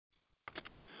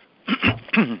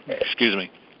Excuse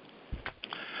me.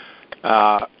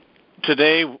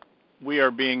 Today we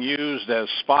are being used as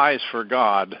spies for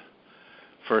God,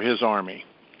 for His army.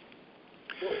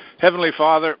 Heavenly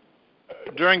Father,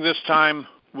 during this time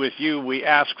with you, we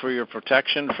ask for your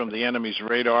protection from the enemy's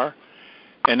radar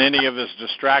and any of his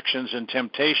distractions and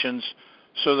temptations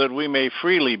so that we may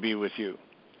freely be with you.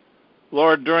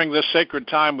 Lord, during this sacred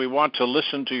time, we want to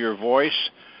listen to your voice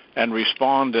and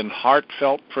respond in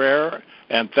heartfelt prayer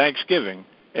and thanksgiving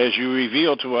as you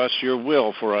reveal to us your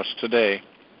will for us today.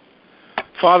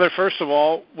 Father, first of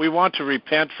all, we want to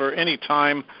repent for any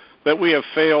time that we have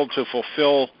failed to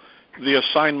fulfill the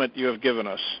assignment you have given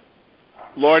us.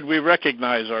 Lord, we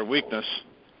recognize our weakness,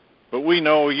 but we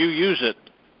know you use it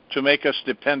to make us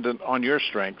dependent on your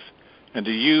strength and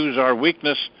to use our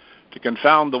weakness to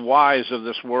confound the wise of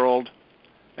this world.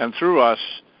 And through us,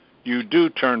 you do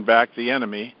turn back the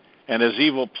enemy and his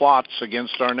evil plots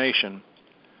against our nation.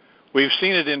 We've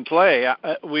seen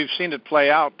it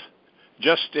play out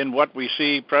just in what we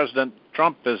see President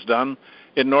Trump has done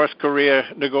in North Korea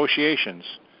negotiations.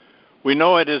 We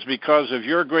know it is because of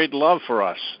your great love for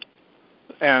us,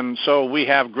 and so we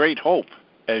have great hope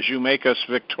as you make us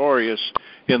victorious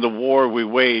in the war we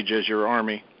wage as your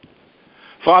army.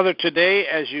 Father, today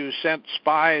as you sent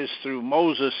spies through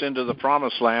Moses into the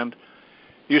promised land,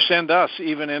 you send us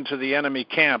even into the enemy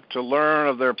camp to learn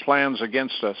of their plans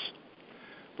against us.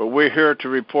 But we're here to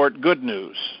report good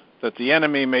news, that the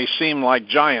enemy may seem like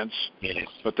giants,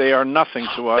 but they are nothing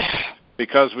to us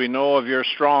because we know of your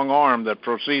strong arm that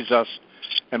precedes us,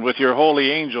 and with your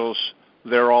holy angels,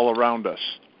 they're all around us.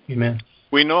 Amen.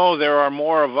 We know there are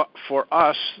more for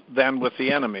us than with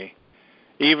the enemy,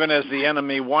 even as the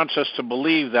enemy wants us to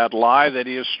believe that lie, that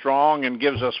he is strong and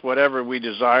gives us whatever we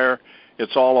desire.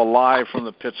 It's all a lie from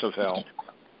the pits of hell.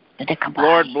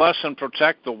 Lord, bless and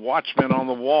protect the watchmen on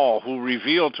the wall who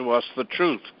reveal to us the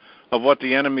truth of what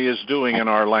the enemy is doing in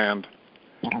our land.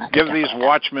 Give these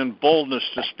watchmen boldness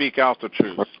to speak out the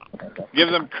truth. Give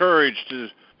them courage to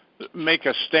make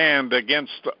a stand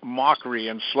against mockery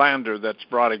and slander that's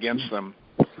brought against them.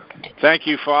 Thank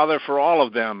you, Father, for all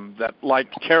of them that, like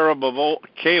Caleb of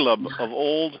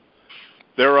old,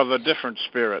 they're of a different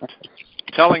spirit,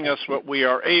 telling us what we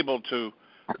are able to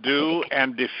do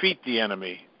and defeat the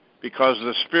enemy, because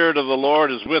the Spirit of the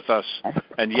Lord is with us,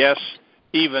 and yes,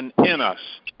 even in us,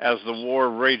 as the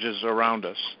war rages around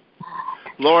us.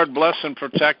 Lord, bless and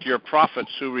protect your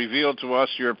prophets who reveal to us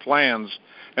your plans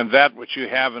and that which you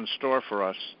have in store for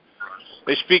us.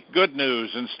 They speak good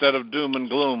news instead of doom and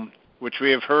gloom, which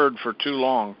we have heard for too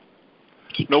long.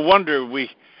 No wonder we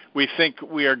think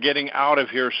we are getting out of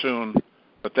here soon,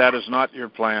 but that is not your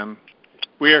plan.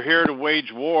 We are here to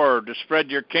wage war, to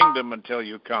spread your kingdom until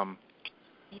you come.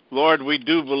 Lord, we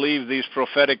do believe these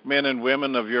prophetic men and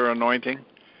women of your anointing.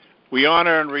 We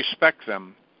honor and respect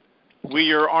them. We,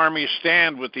 your army,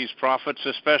 stand with these prophets,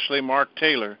 especially Mark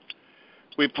Taylor.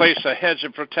 We place a hedge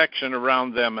of protection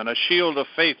around them and a shield of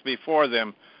faith before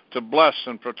them to bless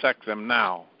and protect them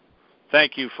now.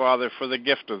 Thank you, Father, for the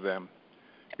gift of them.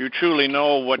 You truly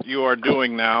know what you are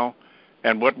doing now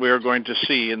and what we are going to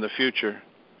see in the future.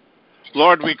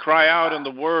 Lord, we cry out in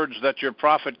the words that your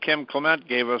prophet Kim Clement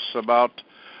gave us about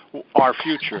our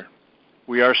future.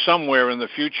 We are somewhere in the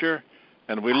future,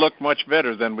 and we look much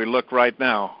better than we look right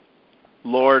now.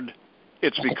 Lord,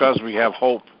 it's because we have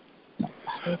hope.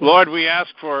 Lord, we ask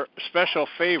for special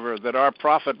favor that our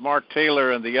prophet Mark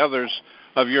Taylor and the others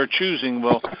of your choosing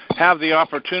will have the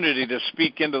opportunity to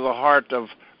speak into the heart of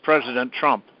President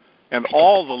Trump and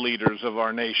all the leaders of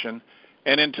our nation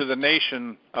and into the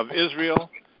nation of Israel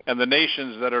and the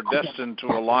nations that are destined to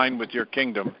align with your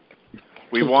kingdom.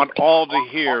 We want all to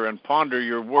hear and ponder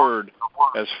your word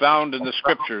as found in the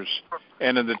scriptures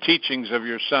and in the teachings of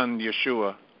your Son,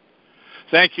 Yeshua.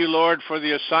 Thank you, Lord, for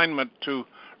the assignment to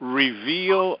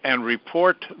reveal and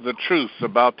report the truth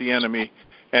about the enemy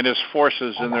and his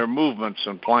forces and their movements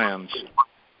and plans,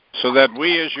 so that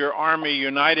we as your army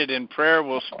united in prayer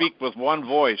will speak with one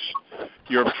voice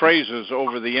your praises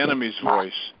over the enemy's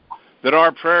voice, that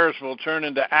our prayers will turn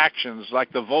into actions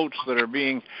like the votes that are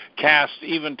being cast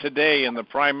even today in the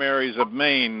primaries of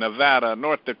Maine, Nevada,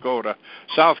 North Dakota,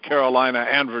 South Carolina,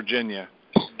 and Virginia,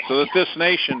 so that this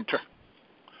nation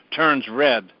turns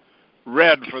red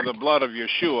for the blood of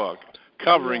Yeshua,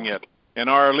 covering it, and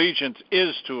our allegiance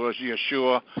is to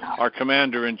Yeshua, our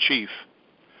Commander-in-Chief.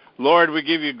 Lord, we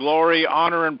give you glory,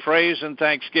 honor, and praise and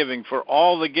thanksgiving for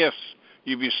all the gifts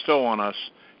you bestow on us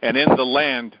and in the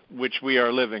land which we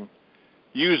are living.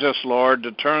 Use us, Lord,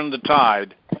 to turn the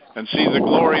tide and see the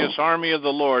glorious army of the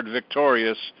Lord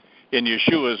victorious. In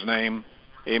Yeshua's name,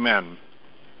 amen.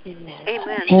 Amen.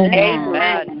 Amen.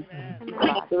 Amen.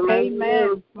 God.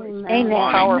 Amen. Amen.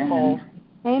 Powerful.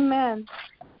 Amen.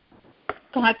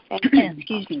 God,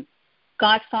 excuse me.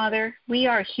 God, Father, we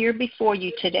are here before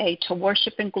you today to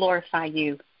worship and glorify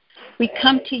you. We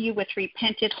come to you with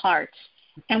repentant hearts,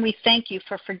 and we thank you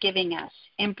for forgiving us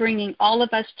and bringing all of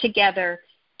us together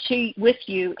with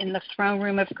you in the throne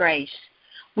room of grace.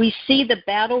 We see the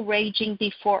battle raging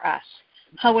before us.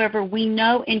 However, we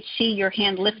know and see your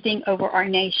hand lifting over our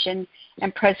nation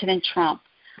and President Trump.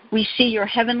 We see your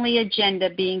heavenly agenda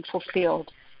being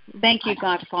fulfilled. Thank you,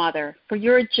 God, Father, for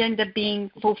your agenda being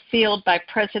fulfilled by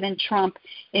President Trump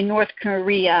in North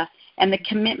Korea and the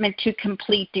commitment to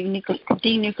complete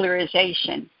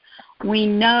denuclearization. We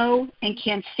know and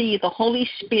can see the Holy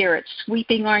Spirit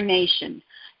sweeping our nation.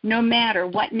 No matter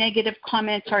what negative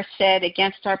comments are said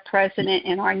against our president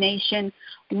and our nation,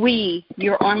 we,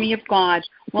 your army of God,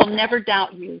 will never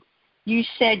doubt you. You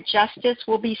said justice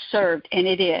will be served, and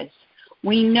it is.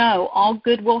 We know all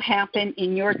good will happen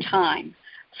in your time.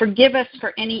 Forgive us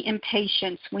for any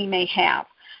impatience we may have.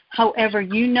 However,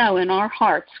 you know in our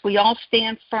hearts we all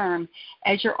stand firm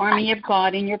as your army of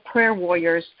God and your prayer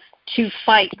warriors to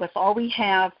fight with all we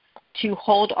have to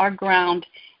hold our ground,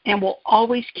 and will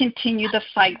always continue the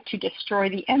fight to destroy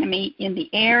the enemy in the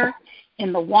air,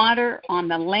 in the water, on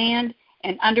the land,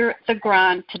 and under the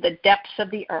ground to the depths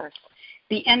of the earth.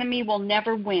 The enemy will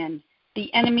never win.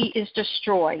 The enemy is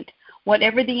destroyed.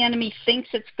 Whatever the enemy thinks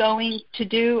it's going to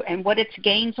do and what its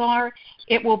gains are,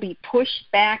 it will be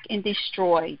pushed back and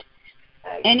destroyed.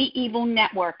 Any evil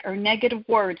network or negative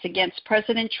words against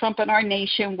President Trump and our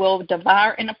nation will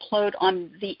devour and implode on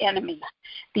the enemy.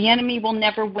 The enemy will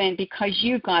never win because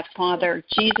you, God Father,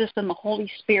 Jesus, and the Holy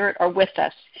Spirit are with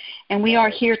us, and we are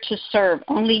here to serve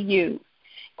only you.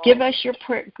 Give us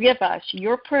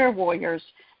your prayer warriors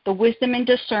the wisdom and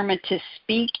discernment to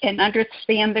speak and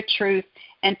understand the truth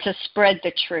and to spread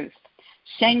the truth.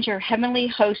 Send your heavenly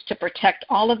host to protect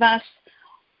all of us,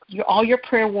 all your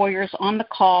prayer warriors on the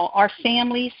call, our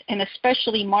families, and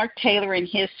especially Mark Taylor and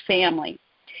his family,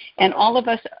 and all of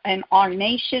us and our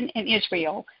nation and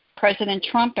Israel, President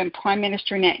Trump and Prime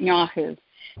Minister Netanyahu.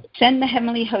 Send the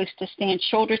heavenly host to stand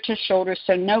shoulder to shoulder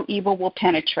so no evil will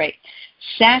penetrate.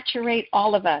 Saturate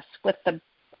all of us with the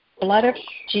blood of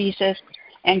Jesus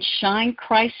and shine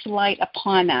Christ's light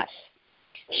upon us.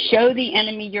 Show the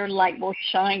enemy your light will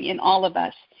shine in all of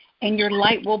us, and your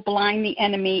light will blind the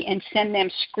enemy and send them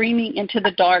screaming into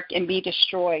the dark and be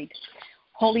destroyed.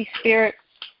 Holy Spirit,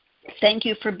 thank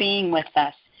you for being with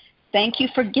us. Thank you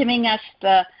for giving us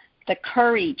the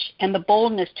courage and the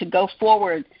boldness to go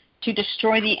forward to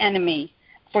destroy the enemy.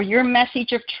 For your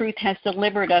message of truth has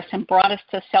delivered us and brought us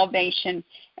to salvation,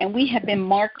 and we have been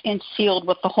marked and sealed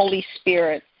with the Holy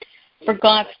Spirit. For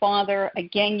God, Father,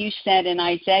 again you said in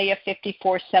Isaiah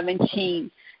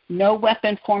 54:17, no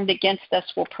weapon formed against us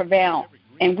will prevail,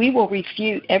 and we will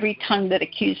refute every tongue that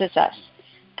accuses us.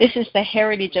 This is the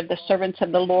heritage of the servants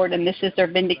of the Lord, and this is their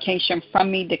vindication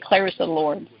from me, declares the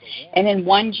Lord. And in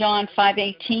 1 John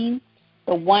 5:18,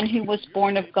 the one who was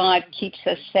born of God keeps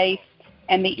us safe,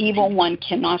 and the evil one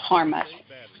cannot harm us.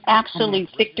 Absolute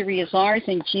victory is ours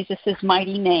in Jesus'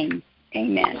 mighty name.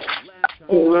 Amen.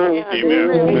 Amen.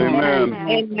 Amen.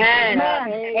 Amen.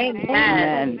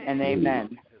 Amen and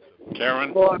amen.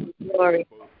 Karen? Glory.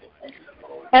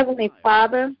 Heavenly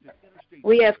Father,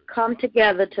 we have come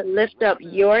together to lift up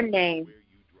your name,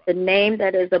 the name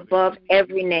that is above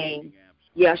every name,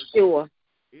 Yeshua.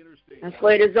 And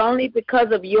for it is only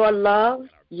because of your love,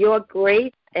 your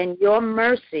grace, and your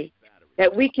mercy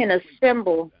that we can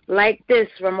assemble like this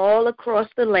from all across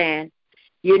the land,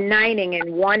 uniting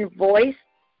in one voice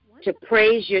to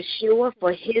praise Yeshua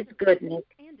for his goodness.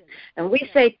 And we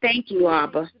say thank you,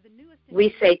 Abba.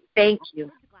 We say thank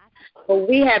you. For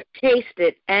we have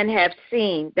tasted and have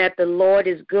seen that the Lord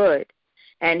is good,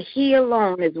 and he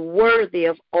alone is worthy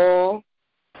of all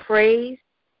praise,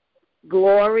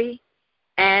 glory,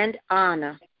 and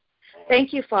honor.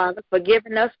 Thank you, Father, for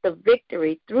giving us the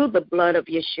victory through the blood of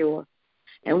Yeshua.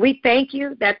 And we thank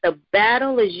you that the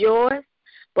battle is yours,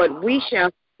 but we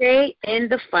shall stay in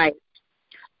the fight.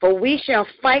 For we shall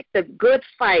fight the good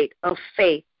fight of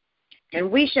faith, and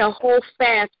we shall hold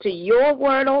fast to your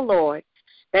word, O Lord,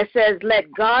 that says,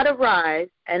 let God arise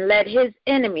and let his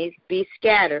enemies be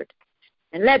scattered,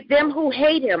 and let them who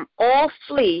hate him all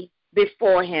flee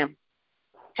before him.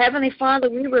 Heavenly Father,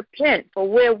 we repent for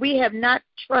where we have not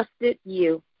trusted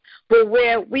you, but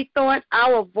where we thought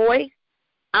our voice,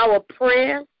 our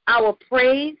prayers, our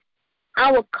praise,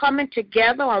 our coming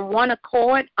together on one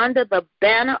accord under the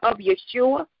banner of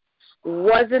Yeshua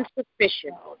wasn't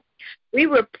sufficient. We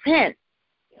repent.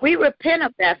 We repent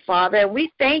of that, Father, and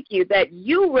we thank you that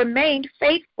you remained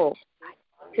faithful.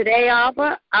 Today,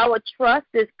 Abba, our trust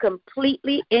is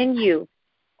completely in you,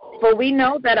 for we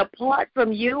know that apart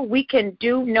from you, we can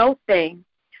do no thing.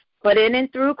 But in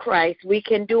and through Christ, we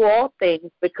can do all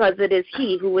things because it is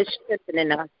he who is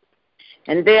strengthening us.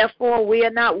 And therefore, we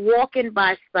are not walking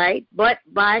by sight, but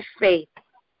by faith.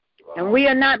 And we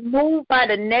are not moved by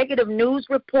the negative news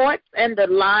reports and the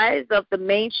lies of the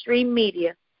mainstream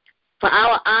media. For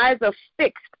our eyes are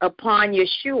fixed upon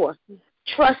Yeshua,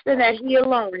 trusting that he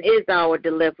alone is our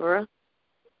deliverer.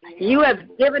 You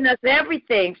have given us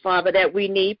everything, Father, that we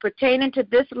need pertaining to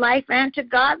this life and to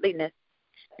godliness.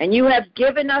 And you have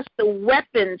given us the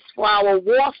weapons for our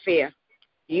warfare,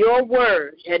 your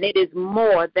word, and it is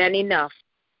more than enough.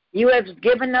 You have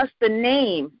given us the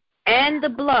name and the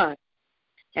blood.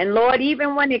 And, Lord,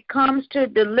 even when it comes to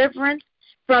deliverance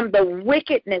from the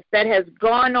wickedness that has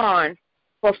gone on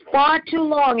for far too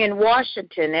long in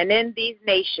Washington and in these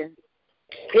nations,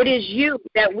 it is you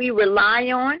that we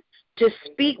rely on to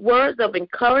speak words of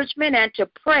encouragement and to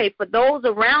pray for those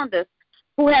around us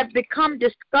who have become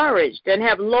discouraged and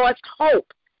have lost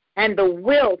hope and the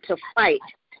will to fight.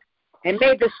 And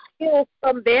may the scales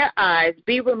from their eyes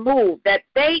be removed, that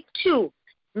they too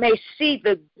may see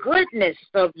the goodness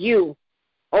of you,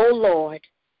 O Lord.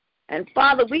 And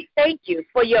Father, we thank you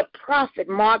for your prophet,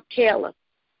 Mark Taylor.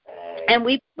 And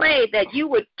we pray that you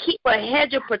would keep a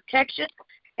hedge of protection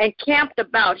encamped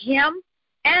about him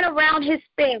and around his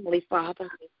family, Father.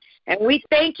 And we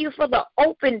thank you for the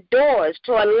open doors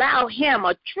to allow him,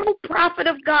 a true prophet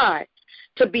of God,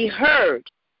 to be heard.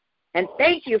 And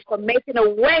thank you for making a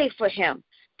way for him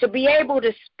to be able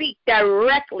to speak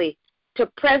directly to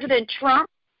President Trump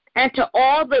and to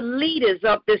all the leaders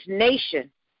of this nation.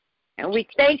 And we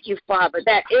thank you, Father,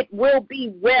 that it will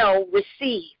be well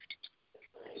received.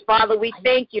 Father, we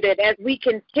thank you that as we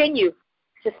continue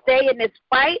to stay in this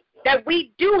fight, that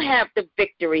we do have the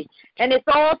victory. And it's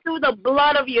all through the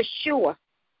blood of Yeshua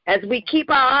as we keep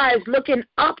our eyes looking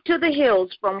up to the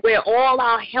hills from where all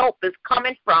our help is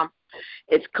coming from.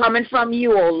 It's coming from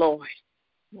you, O Lord.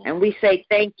 And we say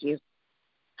thank you.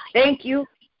 Thank you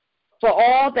for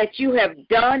all that you have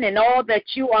done and all that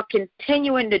you are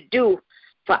continuing to do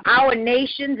for our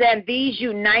nations and these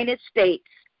United States.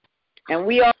 And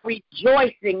we are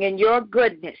rejoicing in your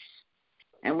goodness.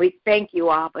 And we thank you,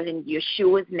 Abba, in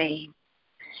Yeshua's name.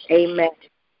 Amen.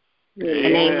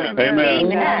 Amen.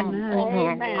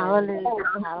 Amen. Hallelujah.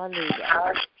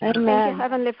 Hallelujah. Thank you,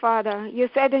 Heavenly Father. You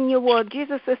said in your word,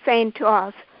 Jesus is saying to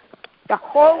us, the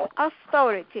whole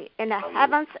authority in the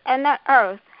heavens and the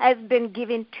earth has been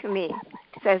given to me,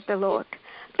 says the Lord.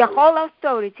 The whole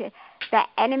authority. The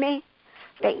enemy,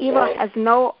 the evil has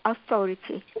no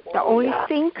authority. The only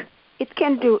thing it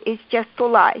can do is just to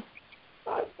lie.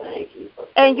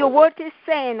 And your word is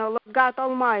saying, O Lord God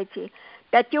Almighty,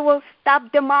 that you will stop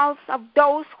the mouths of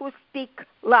those who speak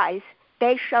lies.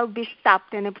 They shall be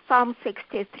stopped. In Psalm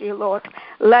 63, Lord,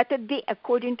 let it be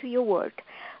according to your word.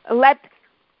 Let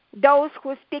those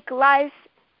who speak lies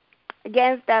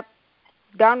against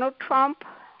Donald Trump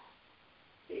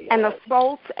and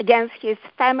assaults against his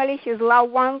family, his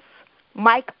loved ones,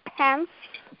 Mike Pence,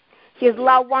 his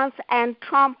loved ones, and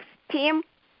Trump's team,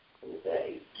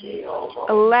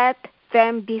 let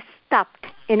them be stopped.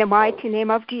 In the mighty name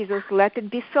of Jesus, let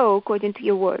it be so according to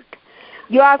your word.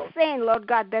 You are saying, Lord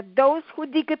God, that those who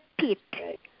dig a pit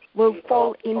will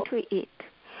fall into it.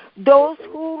 Those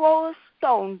who roll a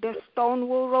stone, the stone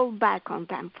will roll back on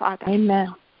them, Father.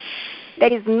 Amen.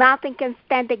 There is nothing can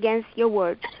stand against your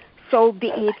word. So be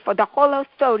it. For the whole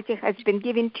authority has been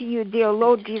given to you, dear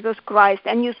Lord Jesus Christ.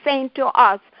 And you're saying to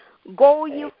us, go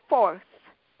you forth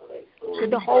to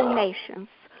the whole nations.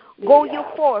 Go you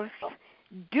forth,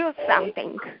 do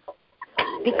something,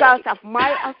 because of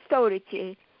my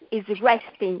authority is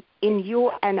resting in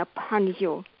you and upon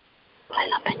you.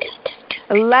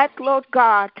 Let, Lord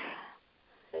God,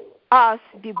 us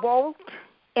be bold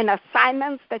in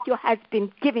assignments that you have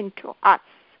been given to us.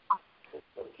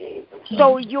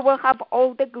 So you will have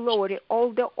all the glory,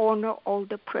 all the honor, all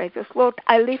the praises. Lord,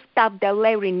 I lift up the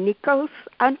Larry Nichols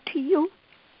unto you.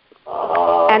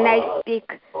 And I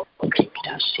speak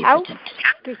health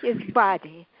to his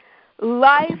body,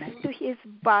 life to his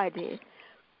body,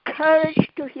 courage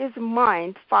to his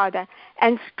mind, Father,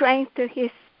 and strength to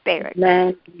his spirit.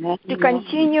 Amen. To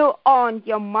continue on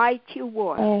your mighty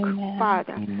work, Amen.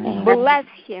 Father. Amen. Bless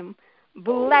him,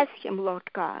 Lord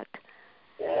God,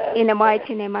 in the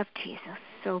mighty name of Jesus.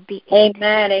 So be it.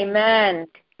 Amen. Amen.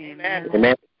 Amen.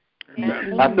 Amen. Amen.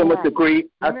 I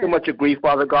so much agree,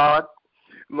 Father God.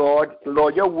 Lord,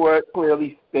 your word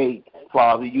clearly states,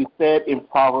 Father, you said in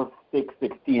Proverbs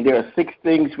 6:16, there are 6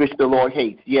 things which the Lord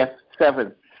hates. Yes,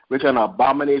 7, which are an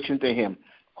abomination to him.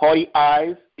 haughty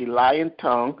eyes, a lying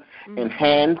tongue, and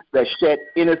hands that shed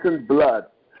innocent blood,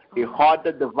 a heart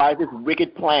that devises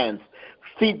wicked plans,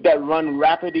 feet that run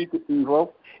rapidly to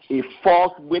evil, a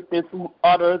false witness who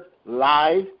utters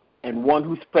lies, and one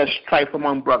who spreads strife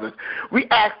among brothers. We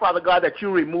ask, Father God, that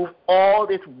you remove all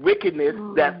this wickedness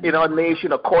that's in our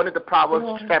nation, according to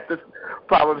Proverbs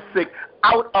 6,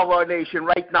 out of our nation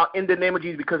right now in the name of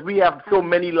Jesus, because we have so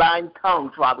many lying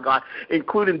tongues, Father God,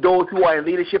 including those who are in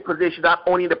leadership positions, not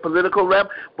only in the political realm,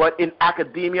 but in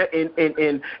academia, in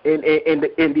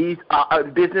these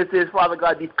businesses, Father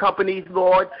God, these companies,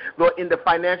 Lord, in the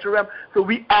financial realm. So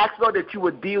we ask, Lord, that you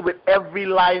would deal with every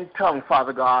lying tongue,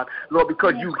 Father God, Lord,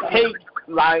 because you hate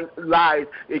lies.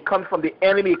 It comes from the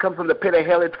enemy. It comes from the pit of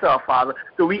hell itself, Father.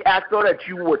 So we ask, Lord, that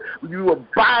you would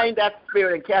bind that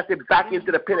spirit and cast it back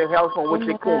into the pit of hell from which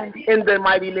it came, in the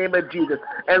mighty name of Jesus.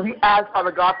 And we ask,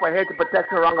 Father God, for a hedge of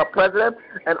protection around our president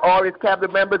and all his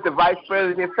cabinet members, the vice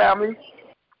president and his family.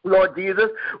 Lord Jesus,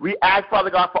 we ask, Father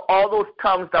God, for all those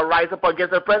tongues that rise up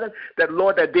against the president, that,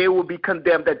 Lord, that they will be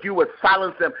condemned, that you would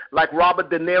silence them like Robert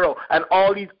De Niro and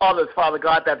all these others, Father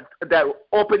God, that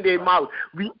open their mouth.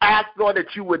 We ask, Lord,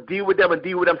 that you would deal with them and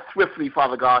deal with them swiftly,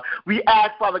 Father God. We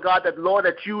ask, Father God, that, Lord,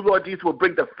 that you, Lord Jesus, will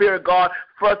bring the fear of God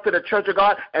first to the church of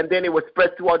God, and then it will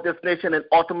spread throughout this nation and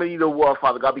ultimately the world,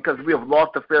 Father God, because we have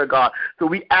lost the fear of God. So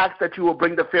we ask that you will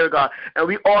bring the fear of God. And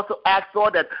we also ask,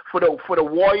 Lord, that for the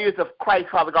warriors of Christ,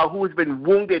 Father God, who has been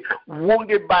wounded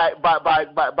by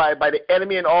the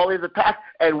enemy and all his attacks,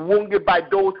 and wounded by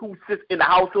those who sit in the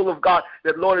household of God,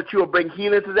 that, Lord, that you will bring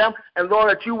healing to them, and, Lord,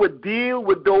 that you would deal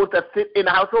with those that sit in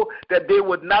the household, that they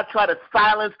would not try to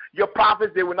silence your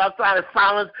prophets, they would not try to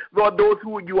silence, Lord, those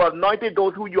who you are anointed,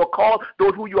 those who you are called,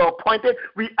 those who you are appointed.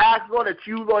 We ask, Lord, that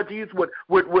you, Lord Jesus, would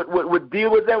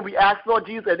deal with them. We ask, Lord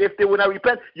Jesus, that if they will not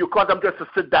repent, you cause them just to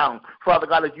sit down, Father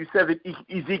God, as you said in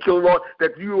Ezekiel, Lord,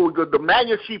 that you will demand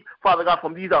your sheep, Father God,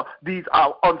 from these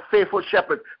unfaithful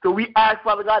shepherds. So we ask,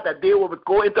 Father God, that they will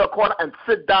go into a corner and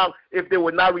sit down if they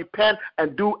will not repent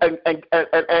and do and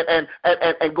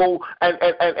go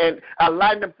and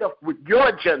align themselves with your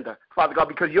agenda, Father God,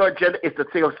 because your agenda is to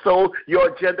save souls.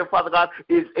 Your agenda, Father God,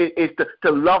 is to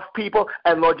love people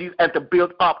and, Lord Jesus, and to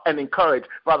build up and encourage,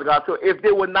 Father God. So if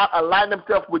they will not align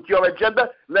themselves with your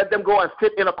agenda, let them go and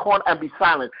sit in a corner and be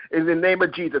silent in the name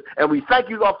of Jesus. And we thank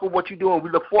you, Lord, for what you're doing. We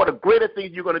look forward to greater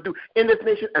things you're going to do in this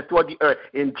nation and toward the earth.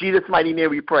 In Jesus' mighty name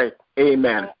we pray.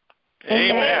 Amen.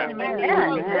 Amen.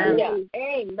 Amen.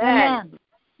 Amen.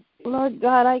 Lord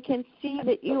God, I can see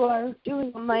that you are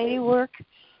doing a mighty work.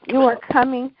 You are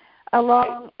coming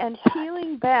along and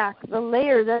peeling back the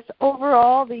layer that's over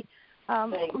all the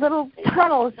little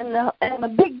tunnels and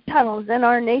the big tunnels in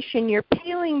our nation. You're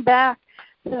peeling back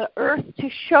the earth to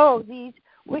show these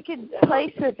wicked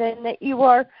places, and that you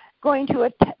are going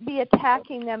to be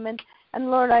attacking them. And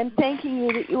Lord, I'm thanking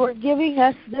you that you are giving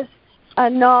us this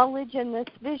knowledge and this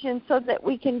vision so that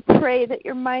we can pray that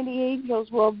your mighty angels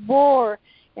will bore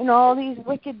in all these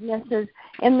wickednesses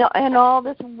and all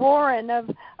this warren of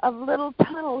little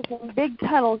tunnels and big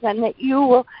tunnels, and that you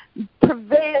will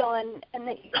prevail and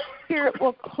that your spirit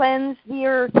will cleanse the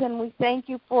earth. And we thank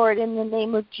you for it in the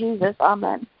name of Jesus.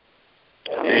 Amen.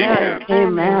 Amen.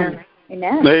 Amen.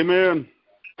 Amen. Amen.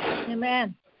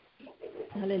 Amen.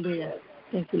 Hallelujah.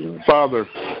 Thank you, Lord. Father,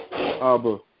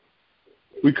 Abba,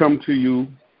 we come to you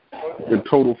in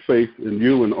total faith in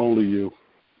you and only you.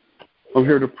 I'm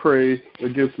here to pray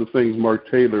against the things Mark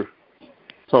Taylor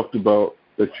talked about,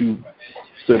 that you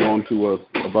said on to us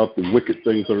about the wicked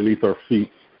things underneath our feet,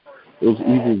 those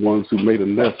evil ones who made a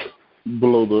nest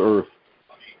below the earth.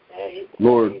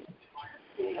 Lord,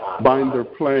 bind their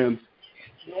plans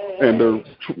and their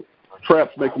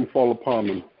traps, make them fall upon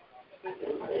them.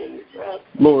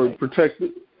 Lord, protect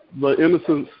the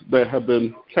innocents that have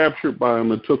been captured by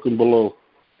them and took them below.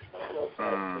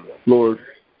 Lord,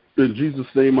 in Jesus'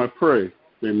 name I pray.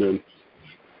 Amen.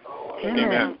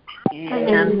 Amen.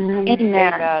 Amen.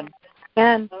 Amen.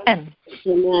 Amen.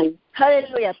 Amen.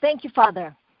 Hallelujah. Thank you,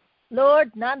 Father.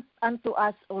 Lord, not unto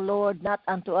us, O Lord, not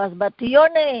unto us, but to your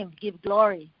name give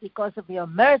glory because of your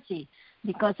mercy,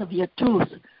 because of your truth.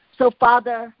 So,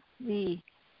 Father, we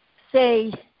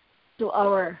say to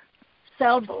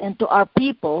ourselves and to our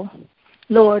people,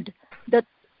 Lord, that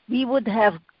we would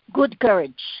have good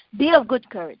courage, be of good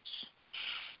courage.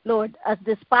 Lord, as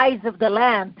the spies of the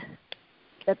land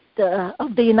of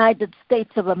the United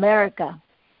States of America,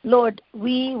 Lord,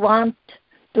 we want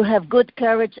to have good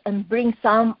courage and bring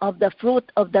some of the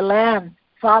fruit of the land.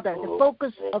 Father, the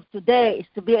focus of today is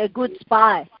to be a good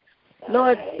spy.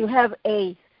 Lord, to have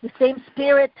the same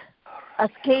spirit as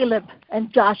Caleb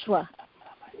and Joshua.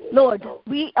 Lord,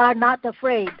 we are not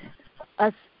afraid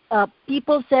as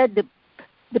people said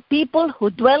the people who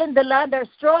dwell in the land are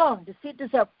strong. The cities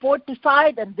are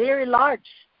fortified and very large.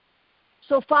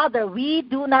 So, Father, we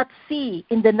do not see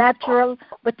in the natural,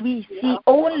 but we see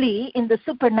only in the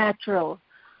supernatural,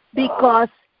 because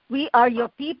we are your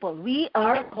people. We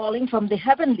are calling from the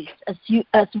heavenlies,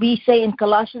 as we say in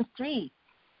Colossians 3.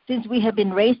 Since we have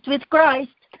been raised with Christ,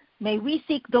 may we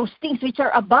seek those things which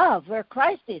are above, where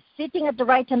Christ is, sitting at the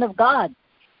right hand of God.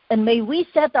 And may we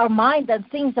set our mind on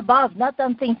things above, not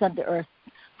on things on the earth.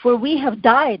 For we have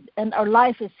died, and our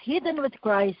life is hidden with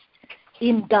Christ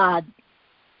in God.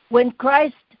 When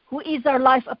Christ, who is our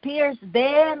life, appears,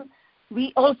 then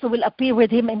we also will appear with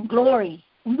him in glory.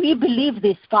 We believe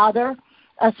this, Father,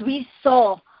 as we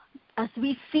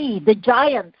see the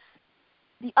giants,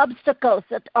 the obstacles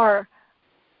that are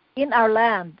in our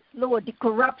land, Lord, the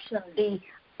corruption, the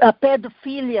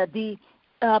pedophilia, the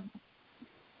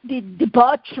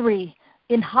debauchery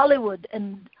in Hollywood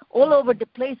and all over the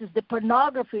places, the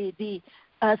pornography, the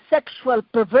sexual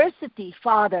perversity,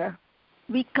 Father.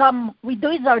 These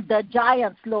are the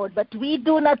giants, Lord, but we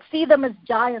do not see them as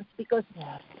giants, because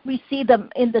we see them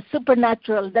in the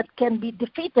supernatural that can be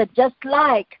defeated, just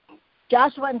like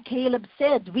Joshua and Caleb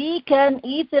said. We can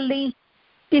easily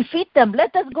defeat them.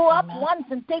 Let us go up once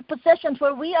and take possession,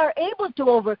 for we are able to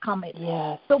overcome it.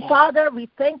 Father, we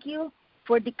thank you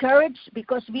for the courage,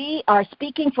 because we are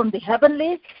speaking from the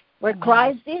heavenlies, where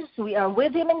Christ is. We are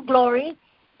with him in glory,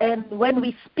 and when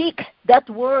we speak that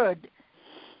word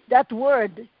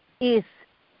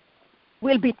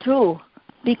will be true,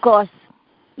 because,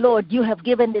 Lord, you have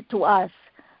given it to us.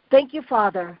 Thank you,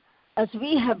 Father, as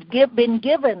we have been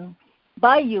given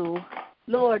by you,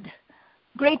 Lord,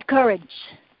 great courage,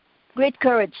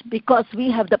 because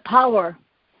we have the power,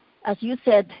 as you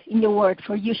said in your word,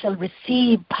 for you shall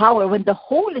receive power when the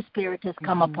Holy Spirit has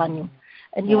come upon you,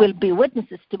 and you will be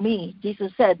witnesses to me,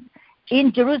 Jesus said,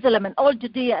 in Jerusalem and all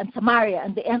Judea and Samaria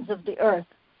and the ends of the earth.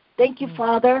 Thank you,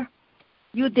 Father.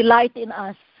 You delight in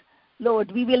us,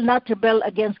 Lord. We will not rebel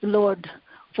against the Lord,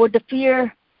 nor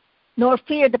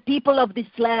fear the people of this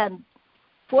land,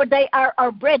 for they are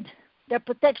our bread. Their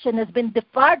protection has been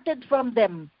departed from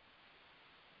them,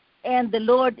 and the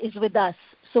Lord is with us,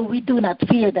 so we do not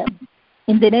fear them.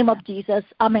 In the name of Jesus,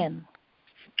 amen.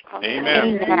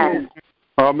 Amen.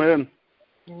 Amen.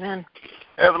 Amen.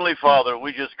 Heavenly Father,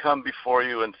 we just come before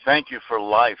you and thank you for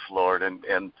life, Lord,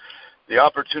 and the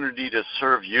opportunity to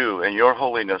serve you and your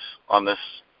holiness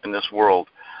in this world.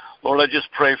 Lord, I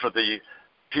just pray for the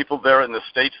people there in the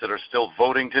states that are still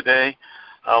voting today.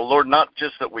 Lord, not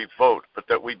just that we vote, but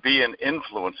that we be an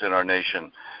influence in our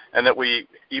nation, and that we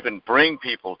even bring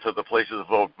people to the places of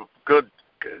vote, good,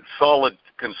 solid,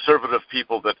 conservative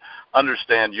people that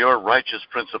understand your righteous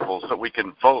principles, that we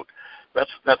can vote.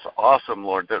 That's awesome,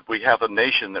 Lord, that we have a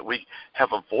nation, that we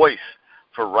have a voice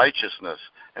for righteousness,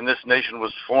 and this nation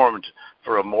was formed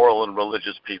for a moral and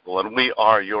religious people, and we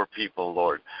are your people,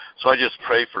 Lord. So I just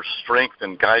pray for strength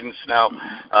and guidance now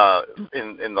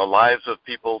in the lives of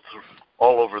people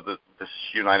all over this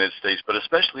United States, but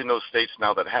especially in those states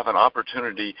now that have an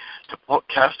opportunity to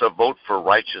cast a vote for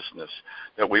righteousness,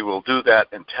 that we will do that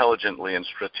intelligently and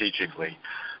strategically.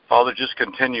 Father, just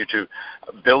continue to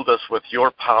build us with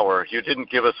your power. You didn't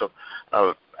give us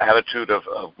a attitude of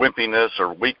wimpiness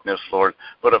or weakness, Lord,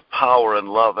 but of power and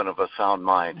love and of a sound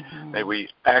mind. May we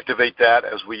activate that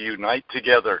as we unite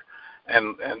together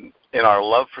and in our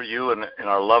love for you and in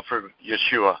our love for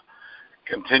Yeshua.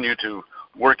 Continue to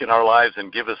work in our lives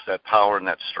and give us that power and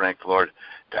that strength, Lord,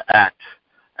 to act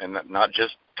and not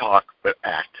just talk, but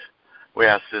act. We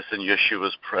ask this in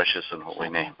Yeshua's precious and holy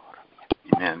name.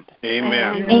 Amen.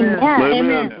 Amen. Amen.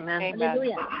 Amen. Amen.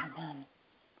 Hallelujah.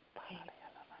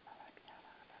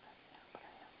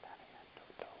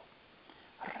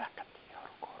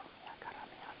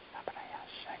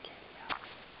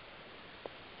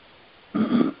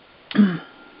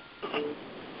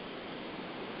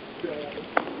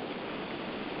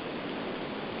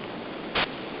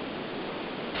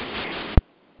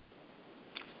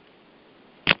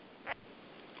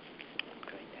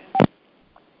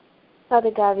 Father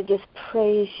God, we just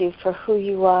praise you for who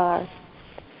you are,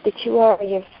 that you are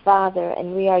your Father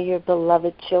and we are your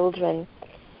beloved children.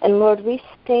 And Lord, we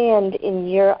stand in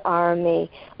your army.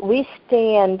 We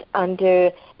stand under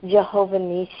Jehovah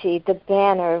Nissi, the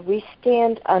banner. We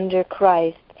stand under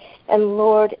Christ. And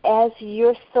Lord, as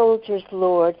your soldiers,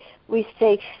 Lord, we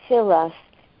say, fill us,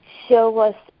 show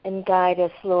us, and guide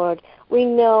us, Lord. We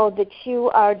know that you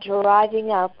are driving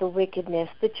out the wickedness,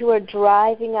 that you are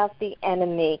driving out the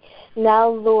enemy. Now,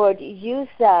 Lord, use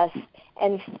us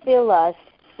and fill us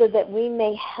so that we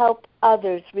may help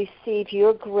others receive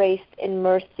your grace and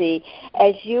mercy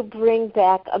as you bring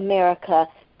back America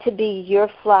to be your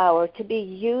flower, to be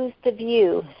used of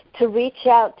you, to reach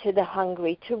out to the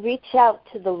hungry, to reach out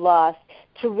to the lost,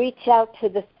 to reach out to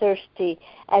the thirsty.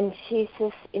 And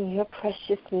Jesus, in your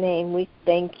precious name, we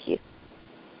thank you.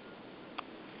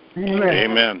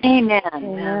 Amen. Amen.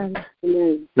 Amen.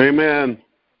 Amen.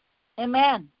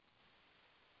 Amen.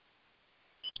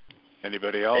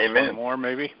 Anybody else? Amen. One more,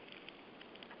 maybe?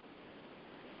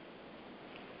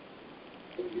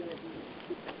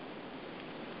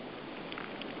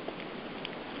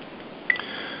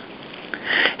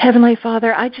 Heavenly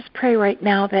Father, I just pray right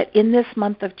now that in this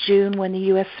month of June, when the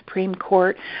U.S. Supreme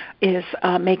Court is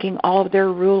making all of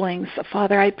their rulings,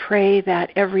 Father, I pray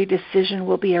that every decision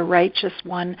will be a righteous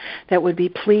one that would be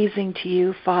pleasing to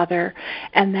you, Father,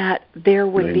 and that there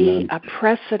would be a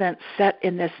precedent set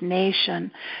in this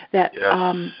nation that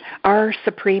our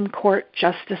Supreme Court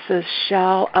justices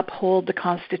shall uphold the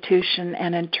Constitution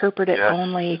and interpret it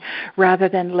only rather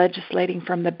than legislating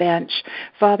from the bench.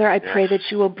 Father, I pray that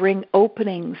you will bring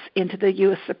openings into the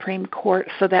U.S. Supreme Court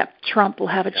so that Trump will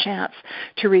have a chance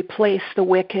to replace the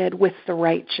wicked with the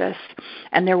righteous,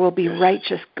 and there will be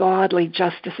righteous, godly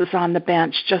justices on the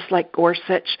bench, just like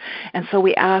Gorsuch. And so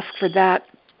we ask for that.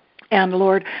 And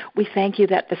Lord, we thank you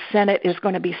that the Senate is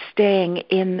going to be staying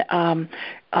in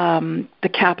the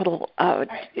Capitol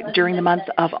during the month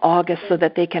of August so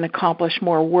that they can accomplish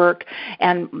more work.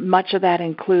 And much of that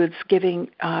includes giving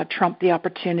Trump the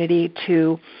opportunity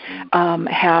to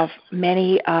have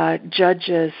many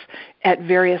judges at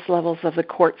various levels of the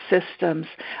court systems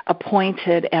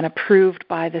appointed and approved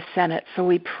by the Senate. So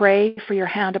we pray for your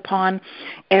hand upon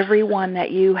everyone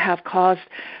that you have called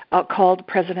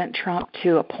President Trump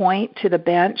to appoint to the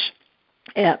bench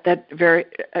at the very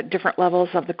different levels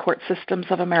of the court systems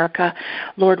of America.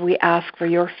 Lord, we ask for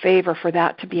your favor for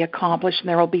that to be accomplished, and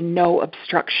there will be no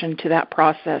obstruction to that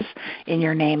process. In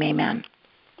your name, amen.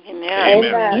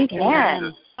 Amen.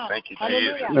 Amen. Thank you,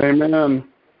 Jesus. Amen.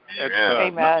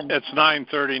 It's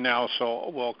 9:30 now, so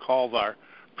we'll call our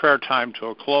prayer time to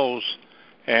a close,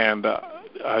 and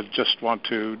I just want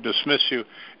to dismiss you.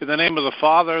 In the name of the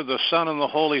Father, the Son, and the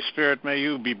Holy Spirit, may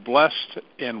you be blessed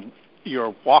in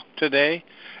your walk today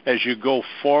as you go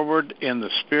forward in the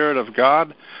Spirit of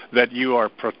God, that you are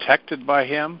protected by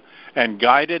Him and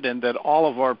guided, and that all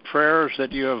of our prayers that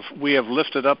we have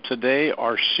lifted up today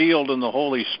are sealed in the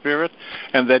Holy Spirit,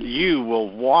 and that you will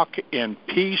walk in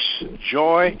peace,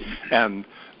 joy, and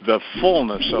the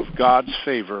fullness of God's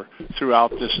favor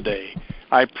throughout this day.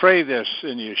 I pray this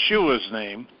in Yeshua's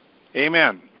name.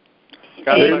 Amen.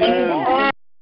 God bless you.